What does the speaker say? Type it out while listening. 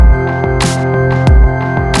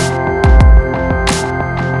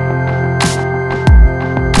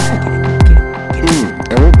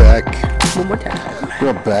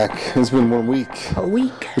back. It's been 1 week. A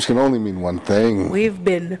week. Which can only mean one thing. We've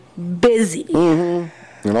been busy.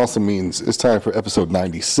 Mm-hmm. It also means it's time for episode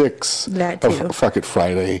 96 of Fuck It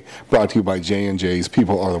Friday, brought to you by J&J's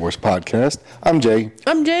People Are the Worst podcast. I'm Jay.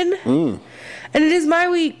 I'm Jen. And it is my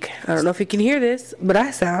week. I don't know if you can hear this, but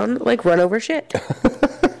I sound like run over shit.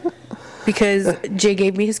 Because Jay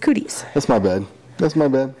gave me his cooties. That's my bad.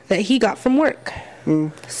 That he got from work.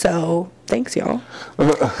 So, thanks, y'all.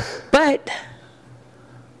 But,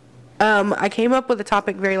 I came up with a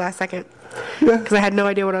topic very last second. Because I had no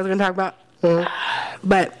idea what I was going to talk about.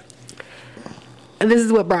 But, this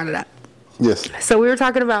is what brought it up. Yes. So, we were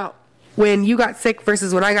talking about when you got sick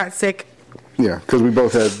versus when I got sick. Yeah, because we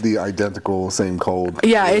both had the identical same cold.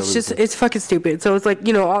 Yeah, it's fucking stupid. So it's like,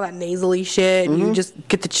 you know, all that nasally shit, and you just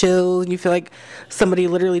get the chills, and you feel like somebody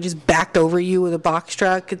literally just backed over you with a box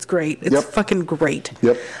truck. It's great. It's fucking great.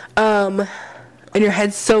 Yep. And your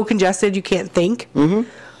head's so congested you can't think.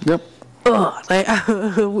 Yep.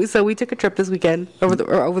 Ugh. So we took a trip this weekend, over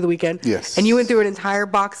the weekend. Yes. And you went through an entire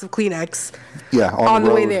box of Kleenex. Yeah, on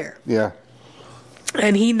the way there. Yeah.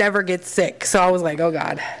 And he never gets sick. So I was like, oh,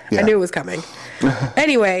 God. Yeah. I knew it was coming.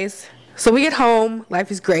 Anyways, so we get home.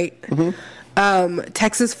 Life is great.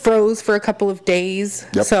 Texas froze for a couple of days.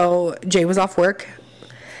 Yep. So Jay was off work.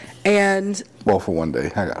 And... Well, for 1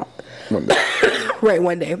 day. Hang on. 1 day. Right,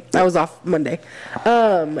 1 day. I was off Monday.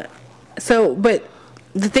 So, but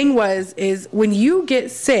the thing is when you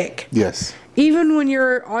get sick... Yes. Even when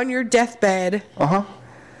you're on your deathbed...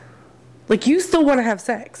 Like, you still want to have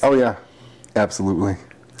sex. Oh, yeah. Absolutely.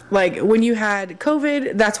 Like, when you had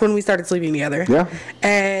COVID, that's when we started sleeping together. Yeah.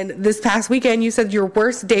 And this past weekend, you said your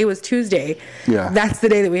worst day was Tuesday. Yeah. That's the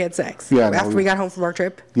day that we had sex. Yeah. After we got home from our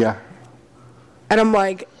trip. Yeah. And I'm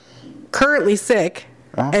like, currently sick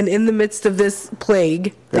and in the midst of this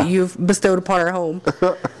plague that you've bestowed upon our home.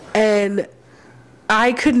 And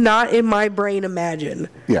I could not in my brain imagine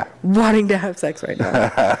wanting to have sex right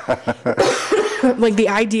now. Like, the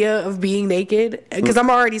idea of being naked, because I'm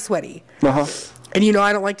already sweaty. And, you know,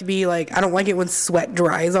 I don't like to be, like, I don't like it when sweat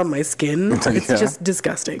dries on my skin. It's just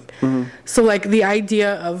disgusting. So, like, the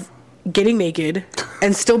idea of getting naked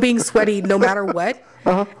and still being sweaty no matter what,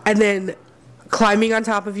 and then climbing on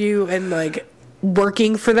top of you and, like,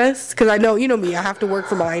 working for this, because I know, you know me, I have to work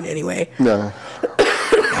for mine anyway. Yeah.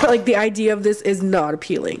 Like, the idea of this is not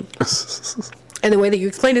appealing. And the way that you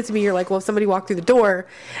explained it to me, you're like, well, if somebody walked through the door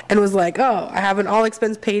and was like, oh, I have an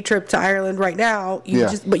all-expense-paid trip to Ireland right now,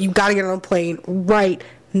 but you got to get on a plane right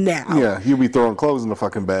now. Yeah, you'd be throwing clothes in the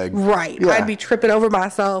fucking bag. Right. Yeah. I'd be tripping over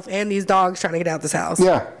myself and these dogs trying to get out of this house.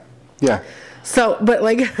 Yeah. Yeah. So, but,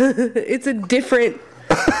 like, it's a different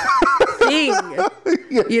thing,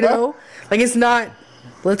 you know? Like, it's not,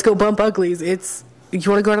 let's go bump uglies. It's, you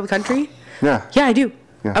want to go out of the country? Yeah. Yeah, I do.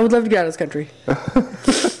 Yeah. I would love to get out of this country.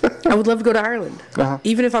 I would love to go to Ireland.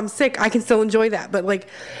 Even if I'm sick, I can still enjoy that. But, like,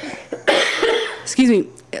 excuse me,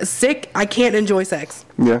 sick, I can't enjoy sex.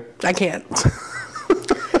 Yeah. I can't.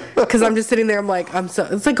 Because I'm just sitting there, I'm like,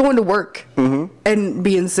 it's like going to work and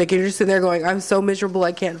being sick. You're just sitting there going, I'm so miserable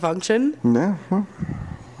I can't function. Yeah.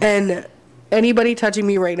 And anybody touching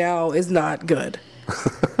me right now is not good.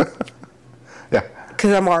 Yeah.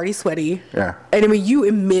 Because I'm already sweaty. Yeah. And I mean, you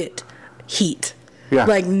emit heat. Yeah.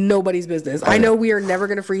 Like nobody's business. I know we are never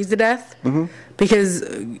going to freeze to death because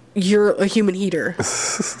you're a human heater.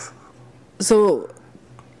 So,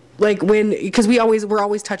 like, because we're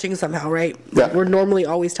always touching somehow, right? Yeah. We're normally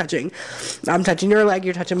always touching. I'm touching your leg,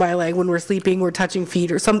 you're touching my leg. When we're sleeping, we're touching feet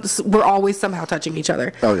we're always somehow touching each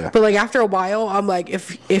other. Oh, yeah. But, like, after a while, I'm like,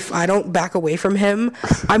 if I don't back away from him,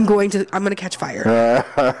 I'm going to catch fire.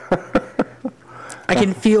 I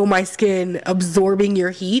can feel my skin absorbing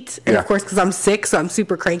your heat. And of course, because I'm sick, so I'm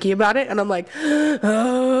super cranky about it. And I'm like,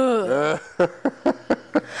 oh.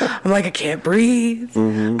 I'm like, I can't breathe.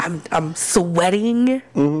 I'm sweating.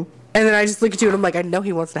 And then I just look at you and I'm like, I know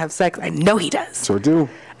he wants to have sex. I know he does. Sure do.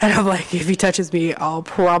 And I'm like, if he touches me, I'll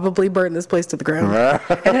probably burn this place to the ground.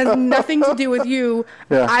 It has nothing to do with you.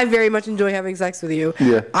 Yeah. I very much enjoy having sex with you.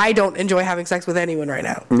 Yeah. I don't enjoy having sex with anyone right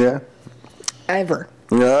now. Yeah. Ever.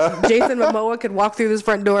 Yeah. Jason Momoa could walk through this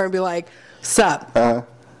front door and be like, sup?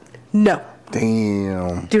 No.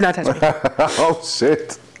 Damn. Do not touch me. Oh,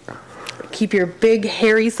 shit. Keep your big,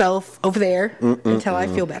 hairy self over there until I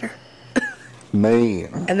feel better.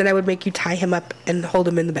 Man. And then I would make you tie him up and hold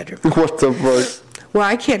him in the bedroom. What the fuck? Well,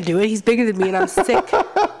 I can't do it. He's bigger than me and I'm sick.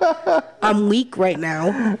 I'm weak right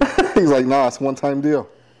now. He's like, nah, it's a one-time deal.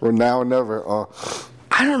 Or now or never.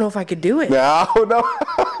 I don't know if I could do it. No.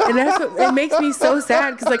 And that's what it makes me so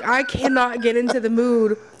sad because, like, I cannot get into the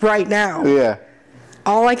mood right now. Yeah.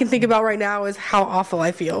 All I can think about right now is how awful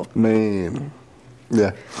I feel. Man.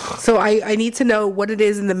 Yeah. So I need to know what it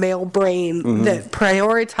is in the male brain that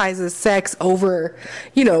prioritizes sex over,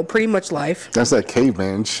 pretty much life. That's that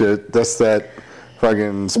caveman shit. That's that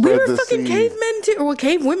fucking spread we were the fucking seed. cavemen too, or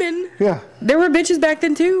cave women. Yeah. There were bitches back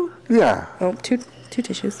then too. Yeah. Oh, two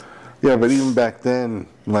tissues. Yeah, but even back then,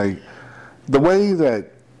 like, the way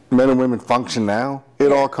that men and women function now,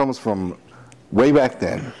 it all comes from way back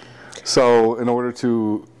then. So in order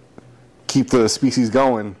to keep the species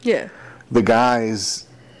going, the guys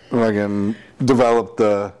fucking developed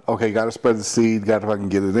gotta spread the seed, gotta fucking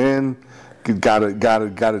get it in, gotta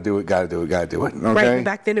do it. Okay? Right,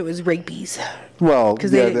 back then it was rapies. Well, because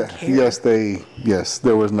they didn't care. Yes,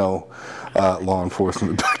 there was no law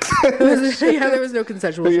enforcement back then. There was no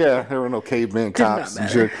consensual shit. Yeah, there were no caveman cops and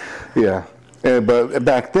shit. Yeah. But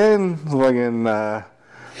back then, like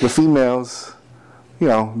the females,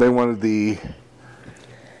 they wanted the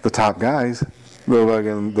top guys,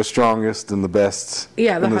 the strongest and the best.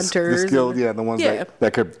 Yeah, the hunters. The skilled, the ones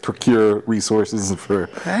that could procure resources for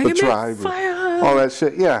the tribe. All that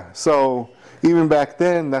shit, yeah. So even back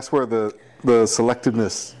then, that's where the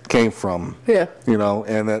selectiveness came from. Yeah.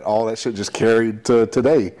 And that all that shit just carried to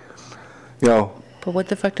today. But what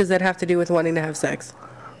the fuck does that have to do with wanting to have sex?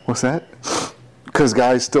 What's that? Because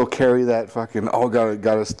guys still carry that fucking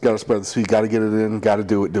gotta spread the seed, gotta get it in, gotta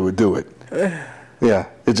do it. Yeah,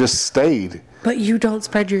 it just stayed. But you don't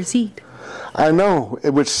spread your seed. I know,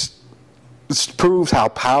 which proves how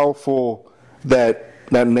powerful that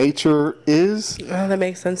nature is. Oh, that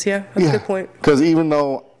makes sense. Yeah, that's a good point. Because even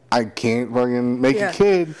though I can't fucking make a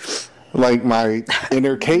kid, like my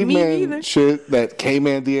inner caveman shit, that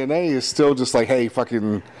caveman DNA is still just like, hey,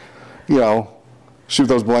 fucking, shoot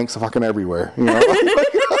those blanks fucking everywhere,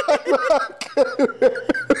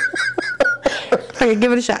 Okay,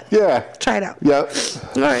 give it a shot. Yeah. Try it out. Yep.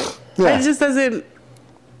 All right. Yeah. It just doesn't.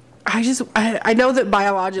 I know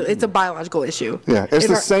that it's a biological issue. Yeah, it's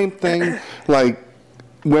the same thing. Like,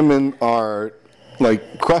 women are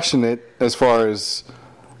like crushing it as far as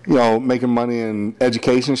making money in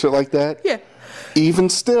education, shit like that. Yeah. Even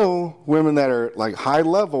still, women that are like high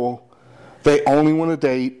level, they only want to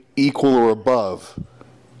date equal or above.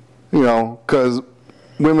 Because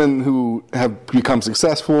women who have become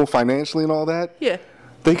successful financially and all that,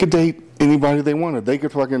 they could date anybody they wanted. They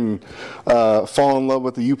could fucking fall in love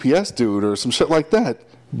with the UPS dude or some shit like that.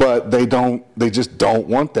 But they don't. They just don't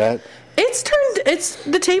want that.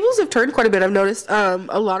 The tables have turned quite a bit. I've noticed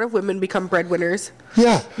a lot of women become breadwinners.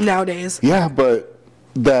 Yeah. Nowadays. Yeah, but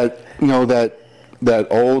that that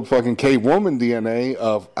old fucking cave woman DNA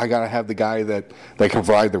of I gotta have the guy that can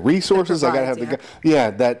provide the resources. I gotta have the guy.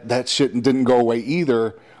 Yeah, that shit didn't go away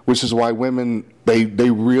either. Which is why women they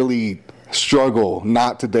really struggle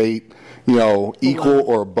not to date equal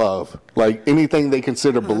or above. Like anything they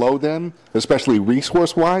consider below them, especially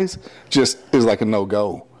resource wise, just is like a no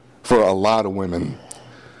go for a lot of women.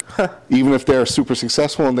 Even if they're super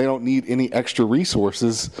successful and they don't need any extra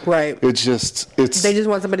resources, right? They just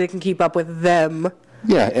want somebody that can keep up with them.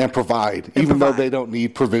 Yeah, and provide, though they don't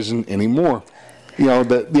need provision anymore.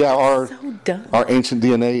 Our ancient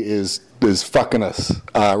DNA is fucking us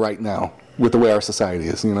right now with the way our society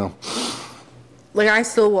is. Like I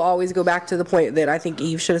still will always go back to the point that I think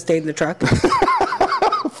Eve should have stayed in the truck.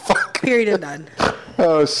 Fuck. Period and done.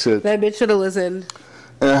 Oh shit. That bitch should have listened.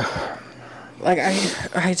 Like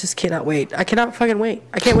I just cannot wait. I cannot fucking wait.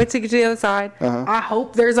 I can't wait to get to the other side. I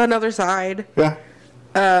hope there's another side. Yeah.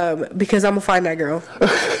 Because I'm gonna find that girl.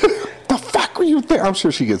 The fuck were you think? I'm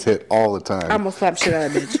sure she gets hit all the time. I'm gonna slap shit out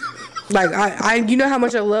of that bitch. Like I you know how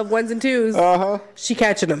much I love ones and twos. She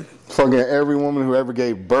catching them. Fucking every woman who ever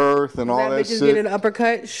gave birth and all that shit. That bitch is getting an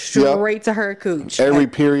uppercut straight to her cooch. Every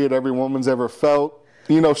period every woman's ever felt.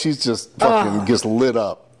 She's just fucking gets lit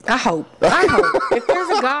up. I hope. If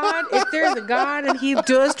there's a God and he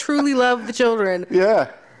does truly love the children. Yeah.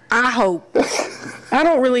 I hope. I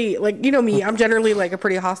don't really, me, I'm generally a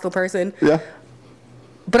pretty hostile person. Yeah.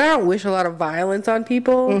 But I don't wish a lot of violence on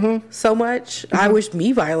people so much. I wish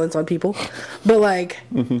me violence on people. But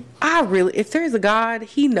if there's a God,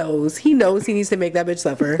 he knows he needs to make that bitch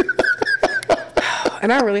suffer.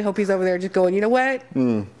 And I really hope he's over there just going, you know what?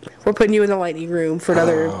 We're putting you in the lightning room for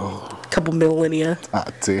another couple millennia.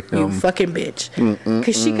 You fucking bitch.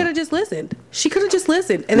 Because she could have just listened.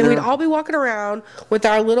 And then we'd all be walking around with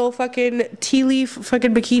our little fucking tea leaf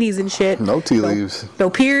fucking bikinis and shit. No tea leaves. No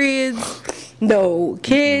periods. No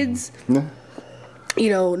kids. Yeah.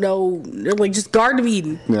 No, just Garden of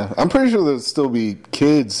Eden. Yeah. I'm pretty sure there'd still be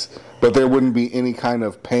kids, but there wouldn't be any kind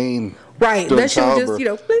of pain. Right. That shit would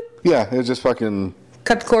just, Yeah, it's just fucking...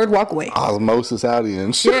 cut the cord, walk away. Osmosis out of you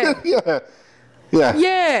and shit.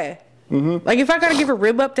 Yeah. Mm-hmm. Like, if I gotta give a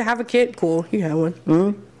rib up to have a kid, cool, you have one.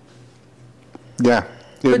 Mm-hmm. Yeah.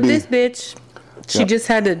 But this bitch, she just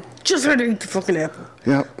had to eat the fucking apple.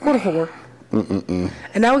 Yeah. What a whore.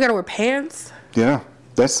 And now we gotta wear pants. Yeah,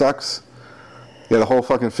 that sucks. Yeah, the whole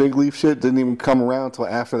fucking fig leaf shit didn't even come around until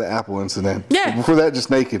after the Apple incident. Yeah. Before that, just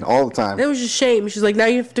naked all the time. It was just shame. She's like, now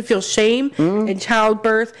you have to feel shame and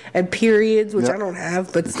childbirth and periods, which I don't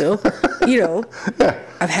have, but still,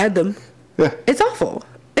 I've had them. Yeah. It's awful.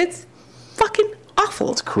 It's fucking awful.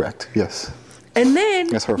 That's correct, yes. And then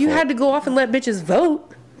That's her you fault. had to go off and let bitches vote.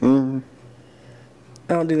 Mm-hmm.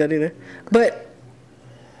 I don't do that either. But,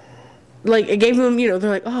 like, it gave them, they're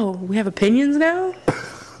like, oh, we have opinions now?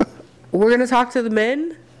 We're going to talk to the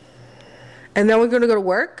men, and then we're going to go to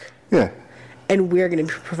work. Yeah. And we're going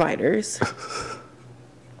to be providers.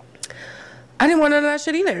 I didn't want none of that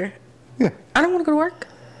shit either. Yeah. I don't want to go to work.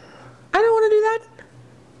 I don't want to do that.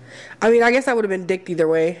 I mean, I guess I would have been dicked either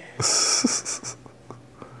way.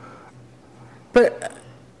 But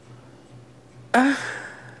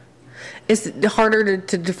it's harder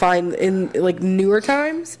to define in, like, newer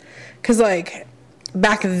times. Because, like,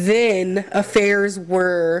 back then, affairs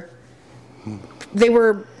were... They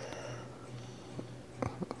were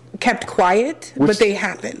kept quiet, but they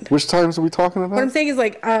happened. Which times are we talking about? What I'm saying is,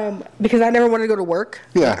 like, because I never wanted to go to work.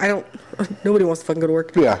 Yeah. Like, nobody wants to fucking go to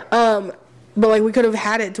work. Yeah. But, like, we could have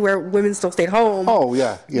had it to where women still stayed home. Oh,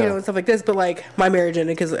 yeah, yeah. And stuff like this. But, like, my marriage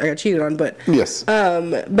ended because I got cheated on. But yes.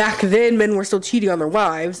 Back then, men were still cheating on their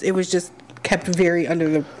wives. It was just kept very under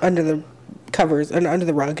the covers and under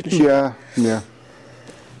the rug and shit. Yeah, yeah.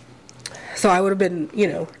 So I would have been,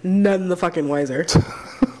 none the fucking wiser.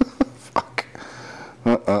 Fuck.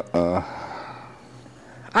 I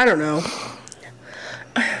don't know.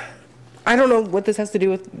 I don't know what this has to do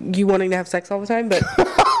with you wanting to have sex all the time, but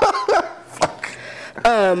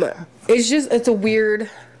it's a weird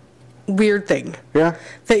thing. Yeah.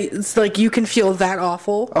 It's like you can feel that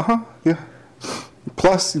awful. Yeah.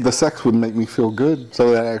 Plus, the sex would make me feel good, so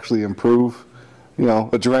that actually improve.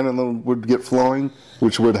 Adrenaline would get flowing,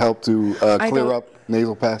 which would help to clear up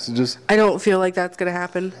nasal passages. I don't feel like that's gonna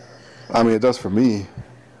happen. I mean, it does for me.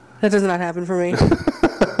 That does not happen for me.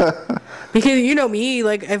 Because you know me,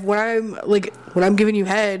 like when I'm giving you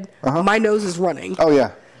head, my nose is running. Oh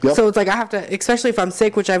yeah. Yep. So it's like I have to, especially if I'm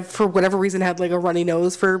sick, which I've for whatever reason had like a runny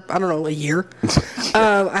nose for I don't know a year.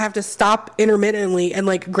 I have to stop intermittently and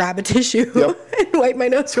like grab a tissue and wipe my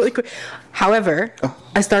nose really quick. However,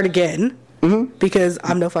 I start again because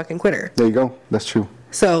I'm no fucking quitter. There you go. That's true.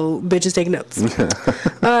 So bitches take notes.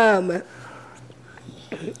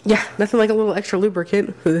 Yeah, nothing like a little extra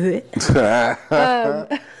lubricant. I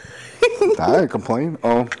didn't complain.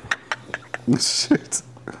 Oh, shit.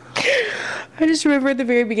 I just remember at the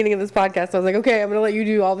very beginning of this podcast, I was like, okay, I'm going to let you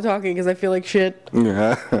do all the talking because I feel like shit.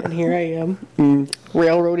 Yeah. And here I am,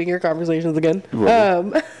 railroading your conversations again.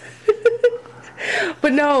 Right.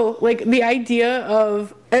 But no, like the idea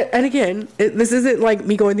of, and again, this isn't like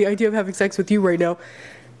me going, the idea of having sex with you right now.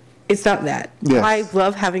 It's not that. Yes. I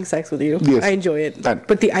love having sex with you. Yes. I enjoy it.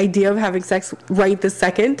 But the idea of having sex right this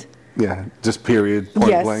second. Yeah, just period,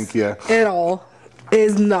 point blank, yeah. At all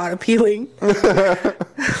is not appealing.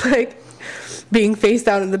 Like being face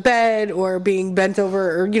down in the bed or being bent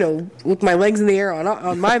over or, with my legs in the air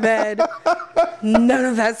on my bed. None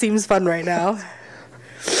of that seems fun right now.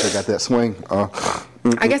 I got that swing.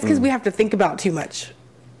 I guess because we have to think about too much.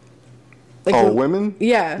 Like women?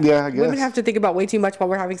 Yeah. Yeah, I guess. Women have to think about way too much while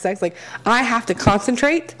we're having sex. Like, I have to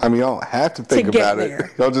concentrate. I mean, y'all don't have to think about it.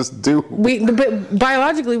 Y'all just do. But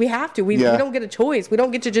biologically, we have to. We don't get a choice. We don't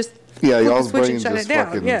get to just y'all's brain just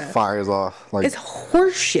fucking fires off. Like, it's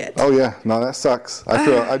horseshit. Oh, yeah. No, that sucks.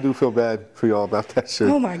 I do feel bad for y'all about that shit.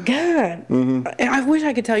 Oh, my God. And I wish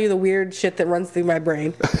I could tell you the weird shit that runs through my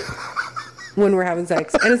brain. When we're having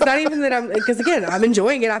sex. And it's not even that because again, I'm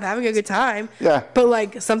enjoying it, I'm having a good time. Yeah. But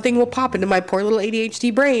like something will pop into my poor little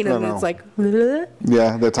ADHD brain and it's like bleh.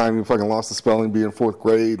 Yeah, that time you fucking lost the spelling bee in 4th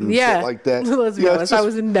grade and shit like that. Let's be honest, I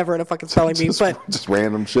was never in a fucking spelling bee, but just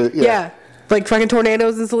random shit. Yeah. Like fucking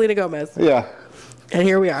tornadoes and Selena Gomez. Yeah. And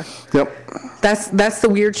here we are. Yep. That's the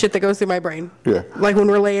weird shit that goes through my brain. Yeah. Like when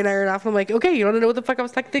we're laying there and off, I'm like, okay, you want to know what the fuck I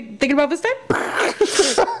was thinking about this time?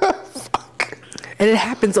 And it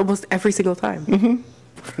happens almost every single time.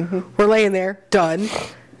 We're laying there, done,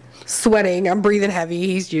 sweating. I'm breathing heavy.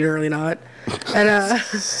 He's generally not. And I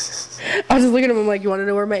was just looking at him. I'm like, you want to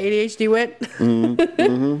know where my ADHD went?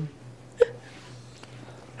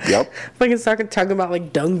 Yep. Fucking start talking about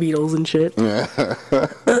like dung beetles and shit.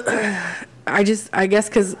 I guess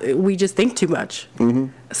because we just think too much.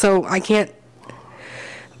 So I can't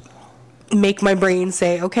make my brain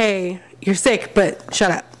say, okay, you're sick, but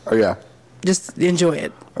shut up. Oh, yeah. Just enjoy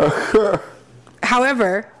it.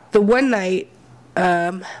 However, the one night,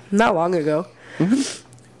 not long ago,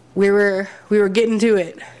 we were getting to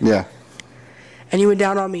it. Yeah. And you went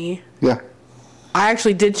down on me. Yeah. I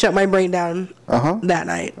actually did shut my brain down that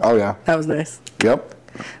night. Oh, yeah. That was nice. Yep.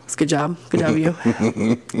 That's good job. Good job, you.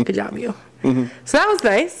 Good job, you. So that was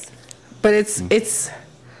nice, but it's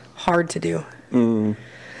hard to do. It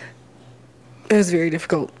was very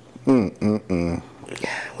difficult.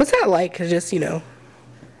 What's that like to just,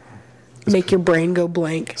 make your brain go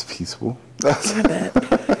blank? It's peaceful. I bet.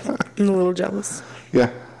 I'm a little jealous. Yeah.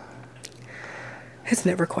 It's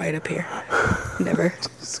never quiet up here. Never.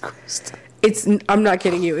 Jesus Christ. I'm not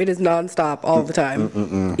kidding you. It is nonstop all the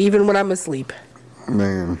time. Even when I'm asleep.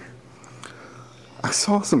 Man. I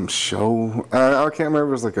saw some show. I can't remember if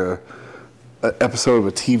it was like a episode of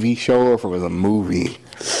a TV show or if it was a movie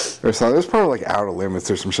or something. It was probably like Outer Limits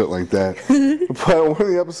or some shit like that. But one of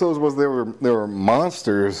the episodes was there were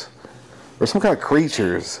monsters or some kind of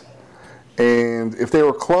creatures, and if they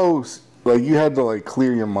were close, like you had to like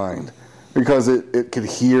clear your mind because it could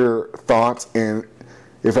hear thoughts, and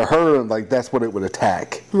if it heard them, like that's what it would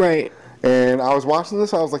attack. Right. And I was watching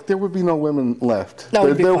this, I was like, there would be no women left. That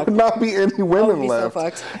would be there fucked. would not be any women left.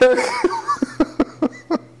 So fucked.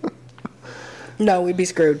 No, we'd be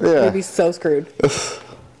screwed. Yeah. We'd be so screwed.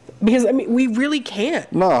 Because, we really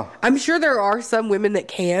can't. No. I'm sure there are some women that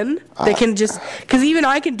can just, because even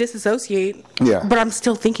I can disassociate. Yeah. But I'm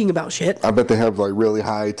still thinking about shit. I bet they have like really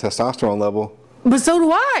high testosterone level. But so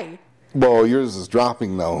do I. Well, yours is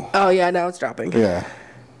dropping though. Oh, yeah, now it's dropping. Yeah.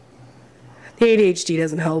 The ADHD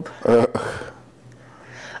doesn't help.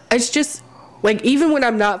 It's just, like, even when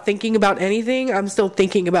I'm not thinking about anything, I'm still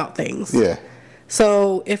thinking about things. Yeah.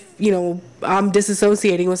 So if, I'm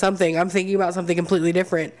disassociating with something, I'm thinking about something completely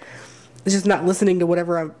different. It's just not listening to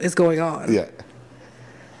whatever is going on. Yeah.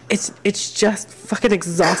 It's just fucking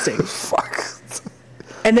exhausting. Fuck.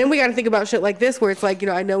 And then we got to think about shit like this where it's like,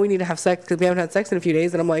 I know we need to have sex because we haven't had sex in a few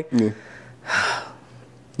days. And I'm like... Yeah.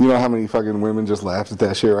 You know how many fucking women just laughed at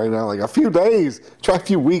that shit right now? Like, a few days. Try a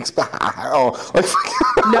few weeks. Oh, like,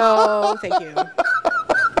 no, thank you.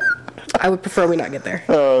 I would prefer we not get there.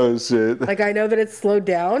 Oh, shit. Like, I know that it's slowed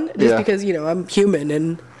down just because, I'm human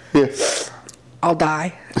and I'll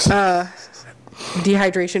die.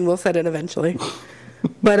 Dehydration will set in eventually.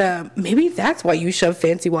 But maybe that's why you shove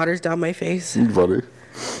fancy waters down my face. Funny.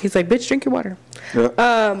 He's like, bitch, drink your water.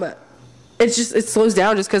 Yeah. It slows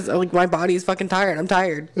down just because like my body is fucking tired. I'm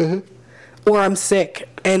tired. Or I'm sick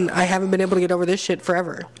and I haven't been able to get over this shit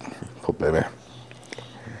forever. Oh, baby.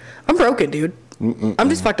 I'm broken, dude. I'm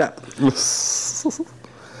just fucked up.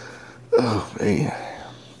 Oh, man.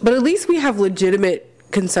 But at least we have legitimate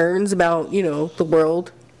concerns about, the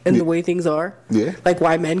world and the way things are. Yeah. Like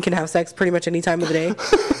why men can have sex pretty much any time of the day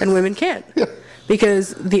and women can't. Yeah.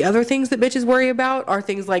 Because the other things that bitches worry about are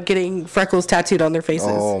things like getting freckles tattooed on their faces.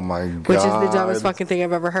 Oh, my God. Which is the dumbest fucking thing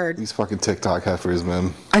I've ever heard. These fucking TikTok heifers,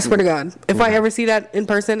 man. I swear to God. If I ever see that in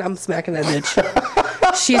person, I'm smacking that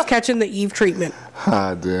bitch. She's catching the Eve treatment.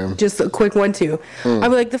 Ah, damn. Just a quick 1-2. I'd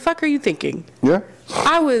be like, the fuck are you thinking? Yeah.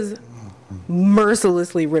 I was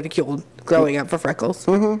mercilessly ridiculed growing up for freckles.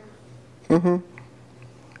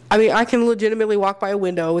 I can legitimately walk by a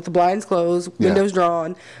window with the blinds closed, windows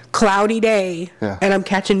drawn, cloudy day, and I'm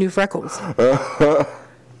catching new freckles.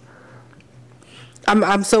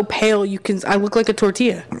 I'm so pale, I look like a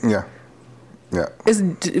tortilla. Yeah. Yeah.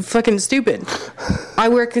 It's fucking stupid. I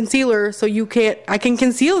wear concealer so I can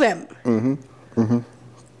conceal them.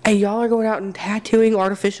 And y'all are going out and tattooing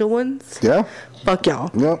artificial ones? Yeah. Fuck y'all.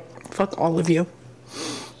 Yep. Fuck all of you.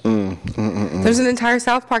 There's an entire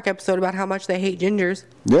South Park episode about how much they hate gingers.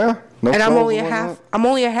 Yeah. No, and I'm only a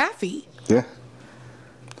halfie. Yeah.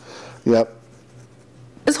 Yep.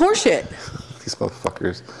 It's horseshit. These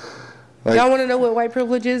motherfuckers. Like, y'all want to know what white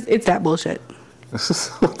privilege is? It's that bullshit.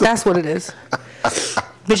 That's what it is.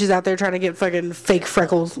 Bitches out there trying to get fucking fake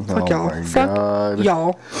freckles. Fuck y'all. Fuck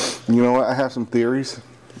y'all. You know what? I have some theories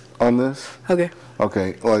on this. Okay.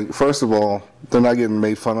 Okay. Like, first of all, they're not getting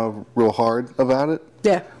made fun of real hard about it.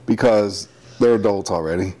 Yeah. Because they're adults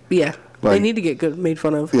already. Yeah. Like, they need to get made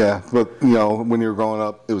fun of. Yeah, but when you were growing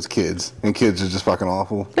up, it was kids, and kids are just fucking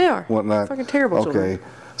awful. They are. Whatnot. Fucking terrible. Okay. Children.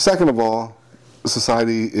 Second of all,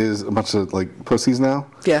 society is a bunch of like pussies now.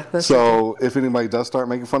 Yeah. That's so if anybody does start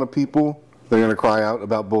making fun of people, they're gonna cry out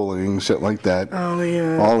about bullying, shit like that. Oh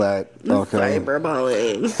yeah. All that. Okay.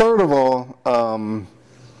 Cyberbullying. Third of all,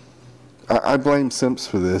 I blame simps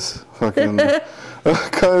for this. Fucking.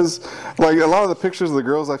 Because, like, a lot of the pictures of the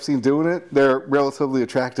girls I've seen doing it, they're relatively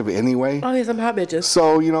attractive anyway. Oh, yeah, some hot bitches.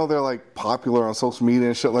 So, you know, they're, like, popular on social media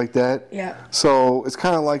and shit like that. Yeah. So, it's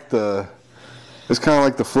kind of like the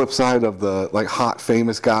flip side of the, like, hot,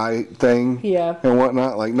 famous guy thing. Yeah. And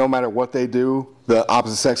whatnot. Like, no matter what they do, the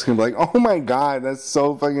opposite sex can be like, oh, my God, that's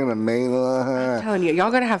so fucking amazing. I'm telling you,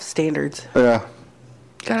 y'all gotta have standards. Yeah.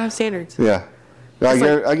 Gotta have standards. Yeah.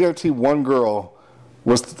 I guarantee one girl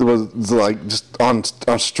was like just on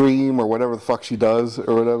stream or whatever the fuck she does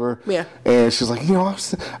or whatever. Yeah. And she's like, you know,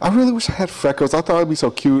 I really wish I had freckles. I thought I'd be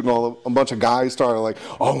so cute. And a bunch of guys started like,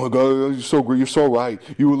 oh my God, you're so great. You're so right.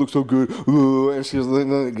 You would look so good. And she was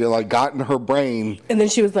like, got in her brain. And then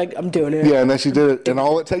she was like, I'm doing it. Yeah. And then she did it. And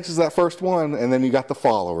all it takes is that first one. And then you got the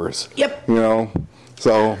followers. Yep. You know?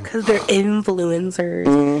 So, because they're influencers.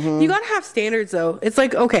 Mm-hmm. You gotta have standards, though. It's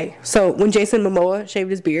like, okay, so when Jason Momoa shaved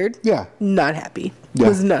his beard, yeah, not happy. Yeah.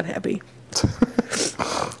 Was not happy.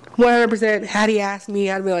 100%. Had he asked me,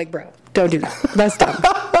 I'd be like, bro, don't do that. That's dumb.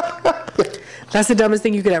 That's the dumbest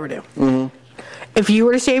thing you could ever do. Mm-hmm. If you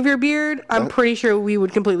were to shave your beard, I'm pretty sure we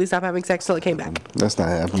would completely stop having sex till it came back. That's not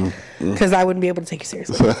happening. Because I wouldn't be able to take you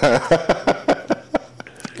seriously. I'd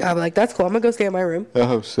be like, that's cool. I'm gonna go stay in my room.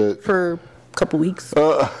 Oh shit. For couple weeks.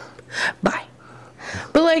 Bye.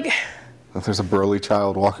 But like, if there's a burly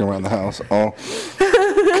child walking around the house, oh.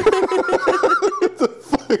 What the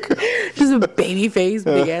fuck? Just a baby face,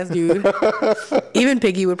 big ass dude. Even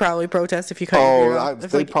Piggy would probably protest if you cut your beard off.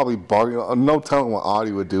 They'd probably bark. No telling what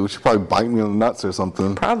Audie would do. She'd probably bite me on the nuts or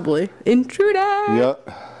something. Probably. Intruder. Yep.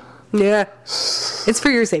 Yeah. It's for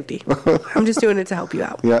your safety. I'm just doing it to help you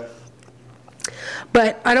out. Yeah.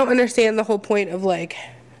 But I don't understand the whole point of like,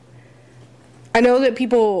 I know that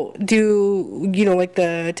people do, you know, like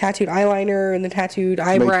the tattooed eyeliner and the tattooed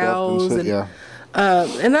eyebrows. And shit, yeah.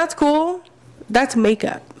 And that's cool. That's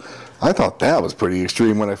makeup. I thought that was pretty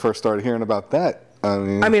extreme when I first started hearing about that. I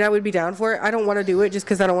mean, I would be down for it. I don't want to do it just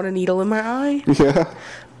because I don't want a needle in my eye. Yeah.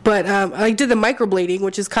 But I did the microblading,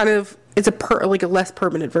 which is kind of, it's a less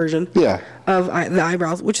permanent version. Yeah. Of the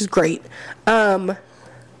eyebrows, which is great. But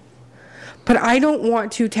I don't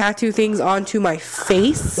want to tattoo things onto my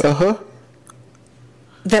face. Uh-huh.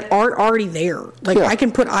 That aren't already there. Like, yeah. I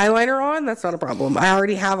can put eyeliner on. That's not a problem. I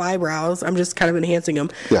already have eyebrows. I'm just kind of enhancing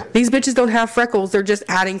them. Yeah. These bitches don't have freckles. They're just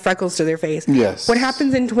adding freckles to their face. Yes. What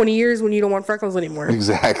happens in 20 years when you don't want freckles anymore?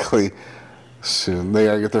 Exactly. Soon they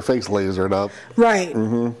gotta get their face lasered up. Right.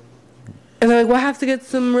 Mm-hmm. And they're like, well, I have to get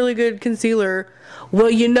some really good concealer.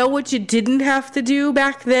 Well, you know what you didn't have to do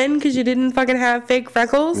back then because you didn't fucking have fake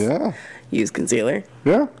freckles? Yeah. Use concealer.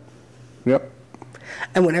 Yeah. Yep.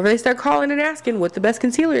 And whenever they start calling and asking what the best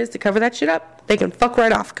concealer is to cover that shit up, they can fuck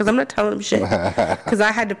right off because I'm not telling them shit. Because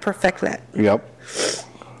I had to perfect that. Yep.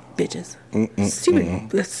 Bitches. Stupid.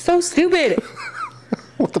 That's so stupid.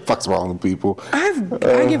 What the fuck's wrong with people?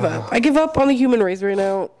 I give up. I give up on the human race right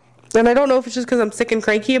now. And I don't know if it's just because I'm sick and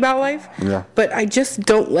cranky about life. Yeah. But I just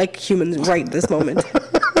don't like humans right this moment.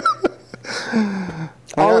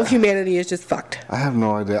 All of humanity is just fucked. I have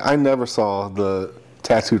no idea. I never saw the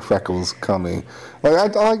tattooed freckles coming. Like I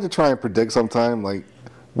like to try and predict sometime, like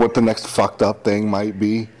what the next fucked up thing might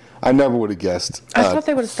be. I never would have guessed. I thought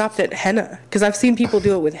they would have stopped at henna because I've seen people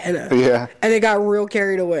do it with henna. Yeah. And it got real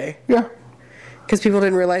carried away. Yeah. Because people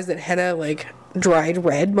didn't realize that henna like dried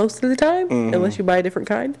red most of the time, unless you buy a different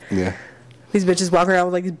kind. Yeah. These bitches walk around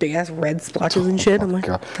with like these big ass red splotches and shit. I'm like,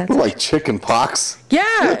 that's like chicken pox.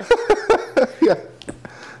 Yeah. Yeah.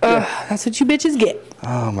 That's what you bitches get.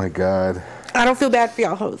 Oh my god. I don't feel bad for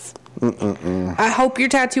y'all hoes. I hope your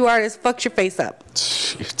tattoo artist fucks your face up.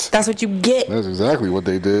 Shit. That's what you get. That's exactly what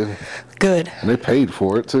they did. Good. And they paid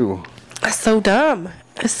for it too. That's so dumb.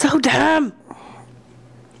 It's so dumb.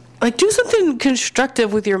 Like, do something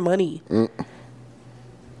constructive with your money.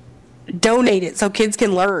 Donate it so kids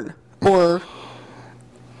can learn. Or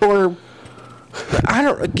I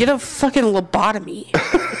don't know, get a fucking lobotomy.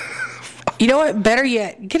 You know what? Better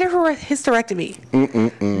yet, get a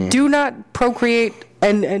hysterectomy. Do not procreate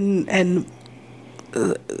and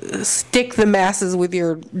stick the masses with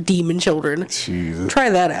your demon children. Jesus. Try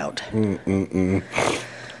that out.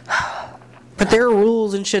 But there are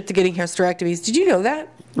rules and shit to getting hysterectomies. Did you know that?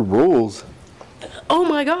 Rules? Oh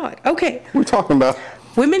my god. Okay. What are we talking about?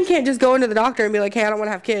 Women can't just go into the doctor and be like, hey, I don't want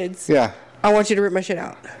to have kids. Yeah. I want you to rip my shit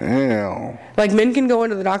out. Damn. Like, men can go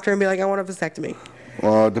into the doctor and be like, I want a vasectomy.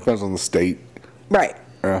 Well, it depends on the state. Right.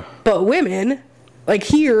 Yeah. But women, like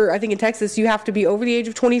here, I think in Texas, you have to be over the age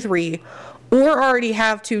of 23 or already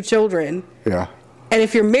have 2 children. Yeah. And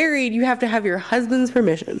if you're married, you have to have your husband's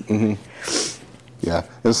permission. Yeah.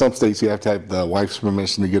 In some states, you have to have the wife's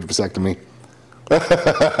permission to get a vasectomy.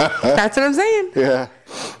 That's what I'm saying. Yeah.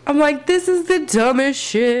 I'm like, this is the dumbest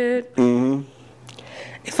shit. Mm-hmm.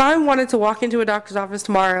 If I wanted to walk into a doctor's office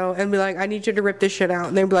tomorrow and be like, I need you to rip this shit out,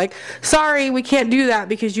 and they'd be like, sorry, we can't do that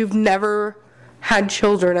because you've never had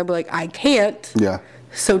children, I'd be like, I can't. Yeah.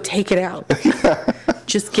 So take it out.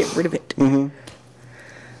 Just get rid of it. Mm-hmm.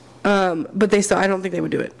 But I don't think they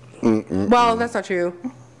would do it. Well, that's not true.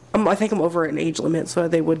 I think I'm over an age limit, so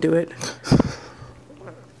they would do it.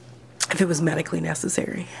 If it was medically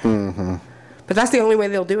necessary. Mm-hmm. But that's the only way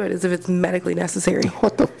they'll do it, is if it's medically necessary.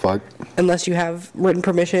 What the fuck? Unless you have written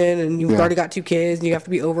permission and you've already got 2 kids and you have to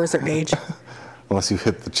be over a certain age. Unless you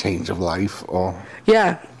hit the change of life. Or...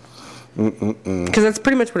 Yeah. Because that's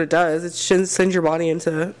pretty much what it does. It sends your body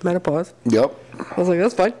into menopause. Yep. I was like,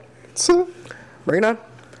 that's fine. So, bring it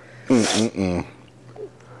on.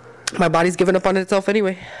 My body's giving up on itself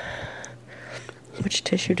anyway. Which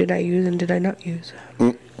tissue did I use and did I not use?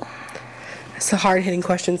 It's the hard-hitting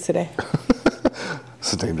questions today.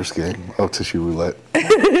 It's a dangerous game. Oh, tissue roulette.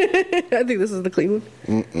 I think this is the clean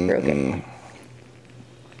one. Okay.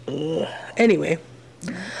 Anyway.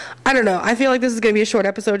 I don't know. I feel like this is going to be a short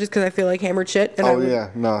episode just because I feel like hammered shit.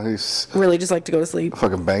 And No, he's... really just like to go to sleep.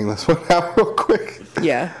 Fucking bang this one out real quick.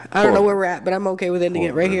 Yeah. I don't know where we're at, but I'm okay with ending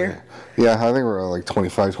it right here. Yeah, I think we're at like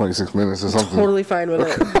 25, 26 minutes or something. Totally fine with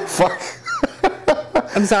it. Fuck.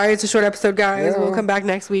 I'm sorry, it's a short episode, guys. Yeah. We'll come back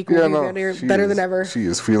next week. We'll be better than ever. She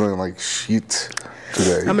is feeling like shit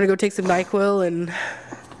today. I'm going to go take some NyQuil and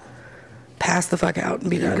pass the fuck out and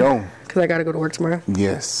be done. Go. Because I got to go to work tomorrow.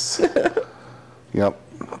 Yes. Yep.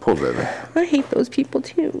 Poor baby. I hate those people,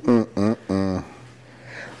 too.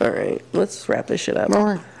 All right, let's wrap this shit up. All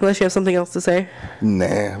right. Unless you have something else to say.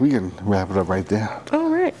 Nah, we can wrap it up right there. All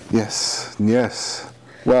right. Yes.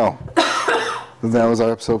 Well, that was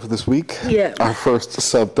our episode for this week. Yeah. Our first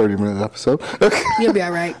sub 30-minute episode. You'll be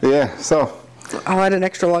all right. Yeah, so. I'll add an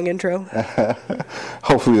extra long intro.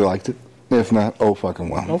 Hopefully you liked it. If not, oh fucking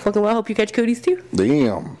well. Oh fucking well. Hope you catch cooties too.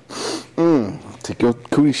 Damn. Take your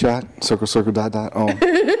cootie shot. Circle, circle, dot, dot. Oh.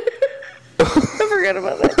 I forgot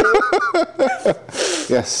about that.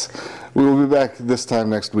 Yes. We will be back this time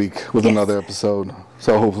next week with another episode.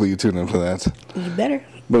 So hopefully you tune in for that. You better.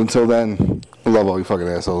 But until then, I love all you fucking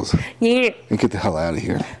assholes. Yeah. And get the hell out of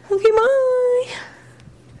here. Okay, Mom.